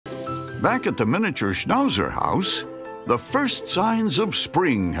Back at the miniature Schnauzer house, the first signs of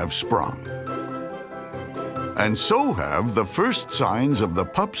spring have sprung. And so have the first signs of the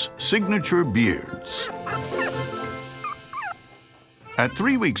pup's signature beards. At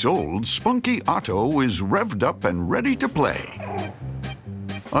 3 weeks old, Spunky Otto is revved up and ready to play.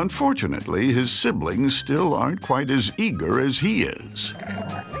 Unfortunately, his siblings still aren't quite as eager as he is.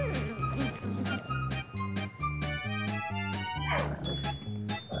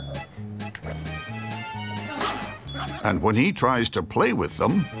 And when he tries to play with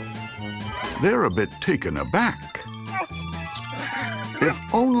them, they're a bit taken aback. If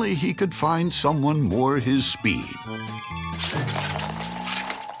only he could find someone more his speed.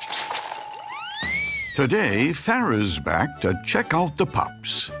 Today, Ferret's back to check out the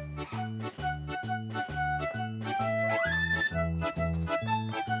pups.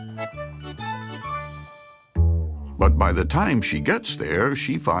 But by the time she gets there,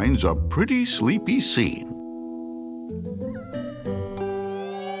 she finds a pretty sleepy scene.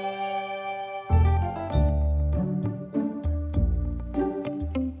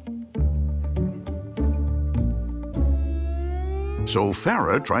 So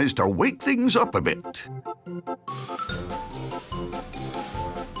Ferret tries to wake things up a bit.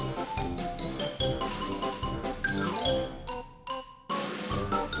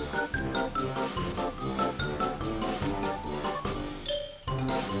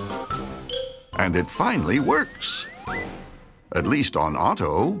 And it finally works. At least on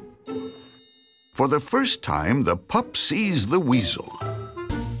Otto. For the first time, the pup sees the weasel.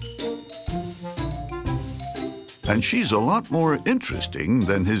 And she's a lot more interesting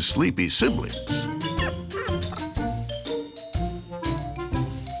than his sleepy siblings.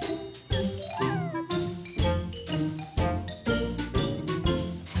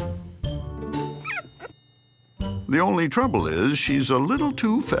 The only trouble is she's a little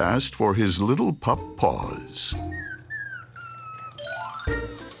too fast for his little pup paws.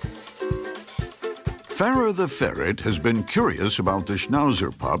 Farrah the ferret has been curious about the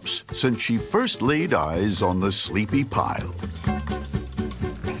Schnauzer pups since she first laid eyes on the sleepy pile.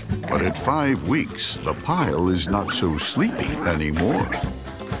 But at 5 weeks, the pile is not so sleepy anymore.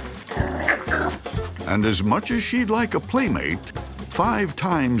 And as much as she'd like a playmate, 5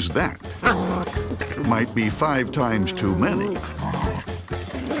 times that might be 5 times too many.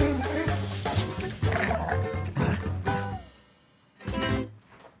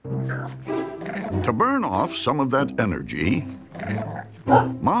 To burn off some of that energy,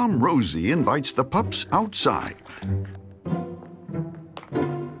 Mom Rosie invites the pups outside.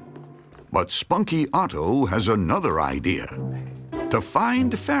 But Spunky Otto has another idea: to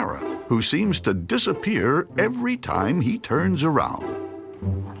find Ferret, who seems to disappear every time he turns around.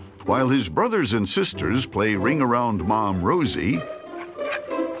 While his brothers and sisters play Ring Around Mom Rosie,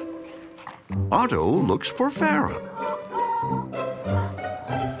 Otto looks for Ferret.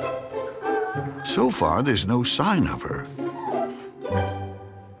 So far, there's no sign of her.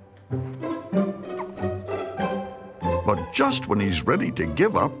 But just when he's ready to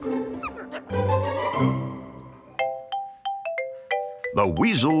give up, the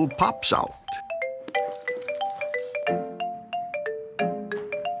weasel pops out.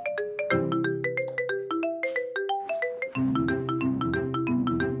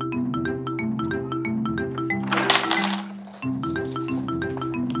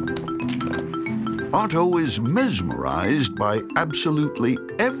 Otto is mesmerized by absolutely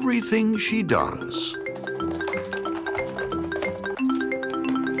everything she does.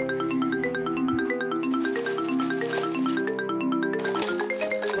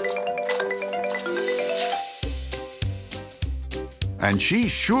 And she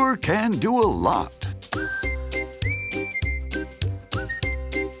sure can do a lot.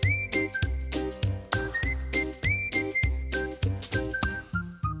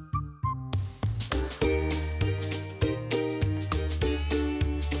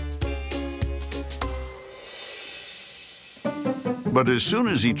 But as soon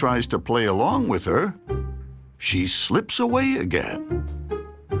as he tries to play along with her, she slips away again.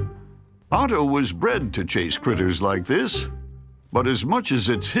 Otto was bred to chase critters like this, but as much as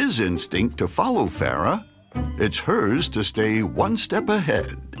it's his instinct to follow Ferret, it's hers to stay one step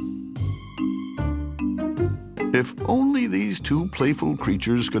ahead. If only these two playful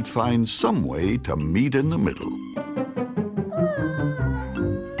creatures could find some way to meet in the middle.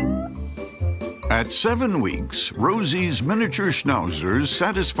 At 7 weeks, Rosie's miniature schnauzers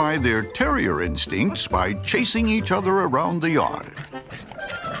satisfy their terrier instincts by chasing each other around the yard.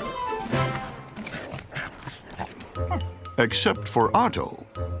 Except for Otto,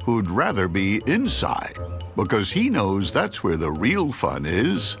 who'd rather be inside. because he knows that's where the real fun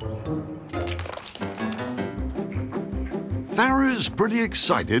is. Farrah's pretty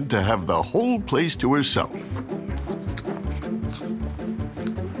excited to have the whole place to herself.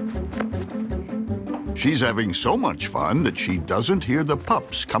 She's having so much fun that she doesn't hear the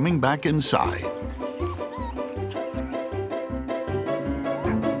pups coming back inside.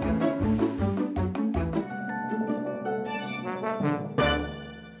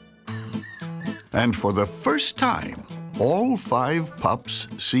 And for the first time, all 5 pups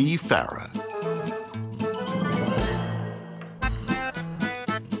see Ferret.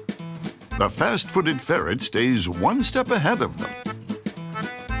 The fast-footed ferret stays one step ahead of them.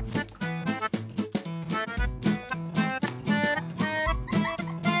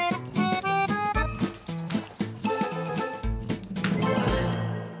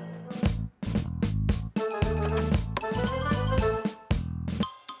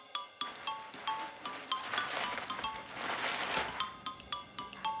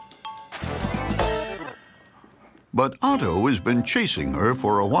 But Otto has been chasing her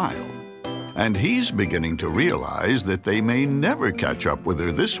for a while, and he's beginning to realize that they may never catch up with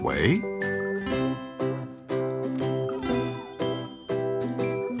her this way.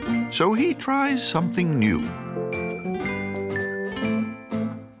 So he tries something new.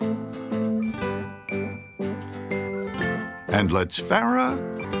 And lets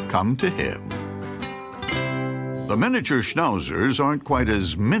Ferret come to him. The miniature schnauzers aren't quite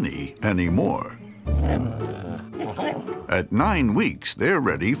as mini anymore. At 9 weeks, they're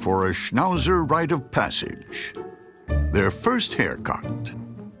ready for a schnauzer rite of passage, their first haircut.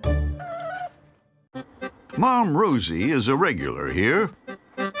 Mom Rosie is a regular here,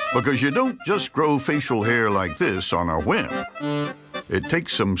 because you don't just grow facial hair like this on a whim. It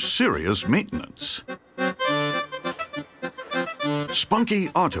takes some serious maintenance. Spunky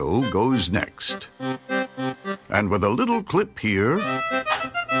Otto goes next. And with a little clip here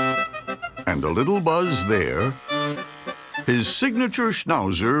and a little buzz there, his signature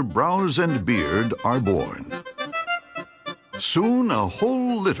schnauzer brows and beard are born. Soon a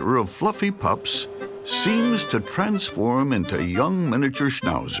whole litter of fluffy pups seems to transform into young miniature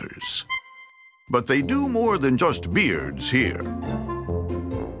schnauzers. But they do more than just beards here.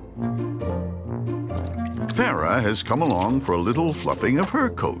 Ferret has come along for a little fluffing of her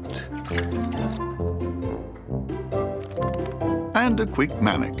coat. And a quick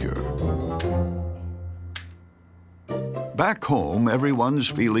manicure. Back home, everyone's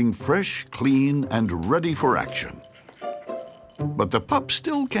feeling fresh, clean, and ready for action. But the pups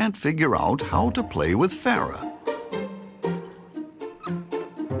still can't figure out how to play with Ferret.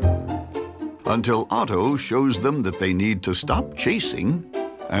 Until Otto shows them that they need to stop chasing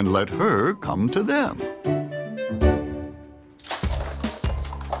and let her come to them.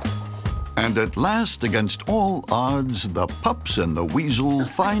 And at last, against all odds, the pups and the weasel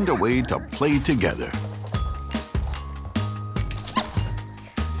find a way to play together.